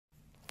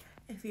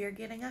If you're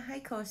getting a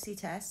Hycosy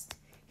test,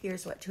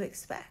 here's what to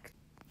expect.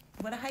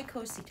 What a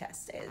Hycosy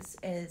test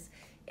is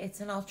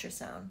it's an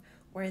ultrasound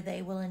where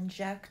they will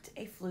inject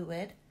a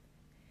fluid,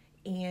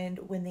 and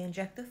when they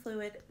inject the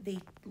fluid, they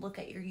look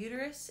at your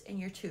uterus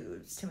and your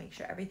tubes to make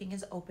sure everything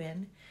is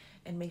open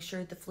and make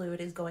sure the fluid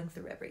is going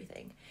through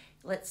everything.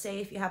 Let's say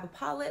if you have a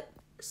polyp,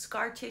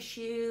 scar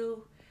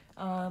tissue,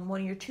 one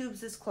of your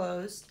tubes is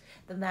closed,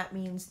 then that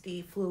means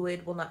the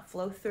fluid will not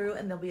flow through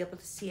and they'll be able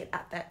to see it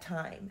at that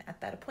time, at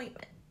that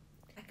appointment.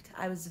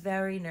 I was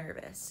very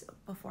nervous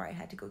before I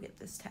had to go get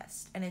this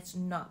test, and it's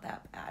not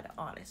that bad,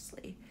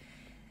 honestly.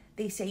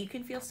 They say you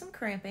can feel some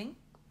cramping.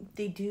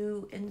 They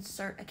do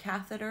insert a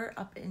catheter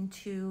up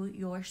into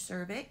your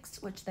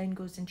cervix, which then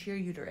goes into your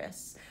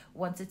uterus.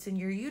 Once it's in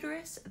your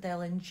uterus,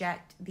 they'll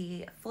inject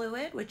the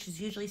fluid, which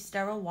is usually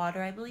sterile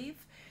water, I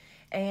believe.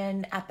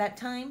 And at that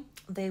time,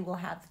 they will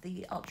have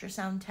the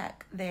ultrasound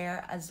tech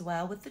there as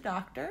well with the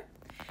doctor.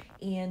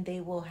 And they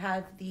will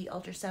have the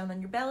ultrasound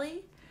on your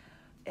belly,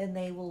 and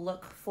they will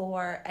look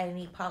for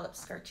any polyp,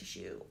 scar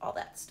tissue, all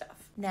that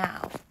stuff.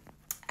 Now,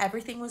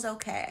 everything was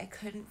okay. I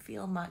couldn't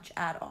feel much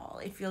at all.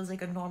 It feels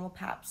like a normal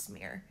pap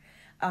smear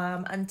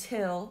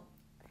until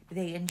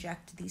they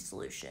inject the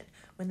solution.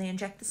 When they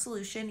inject the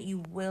solution,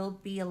 you will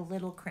be a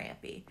little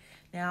crampy.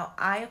 Now,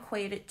 I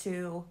equate it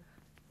to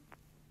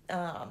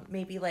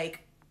maybe like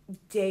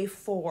day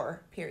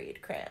 4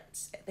 period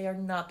cramps. They are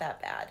not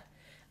that bad.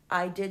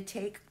 I did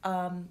take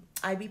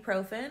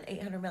ibuprofen,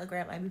 800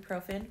 milligram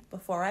ibuprofen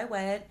before I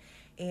went,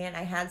 and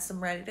I had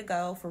some ready to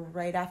go for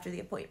right after the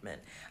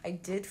appointment. I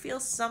did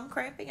feel some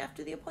cramping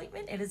after the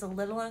appointment. It is a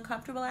little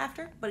uncomfortable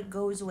after, but it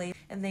goes away,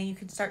 and then you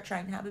can start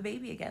trying to have a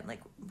baby again,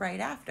 like right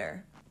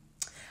after.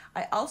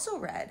 I also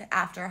read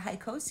after a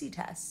Hycosy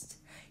test,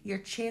 your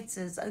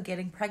chances of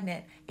getting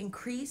pregnant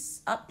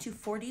increase up to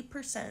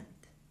 40%,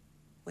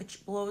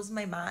 which blows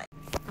my mind.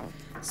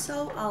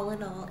 So all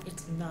in all,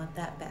 it's not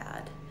that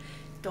bad.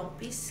 Don't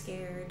be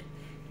scared,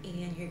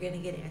 and you're going to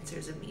get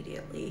answers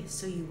immediately,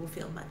 so you will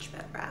feel much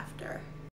better after.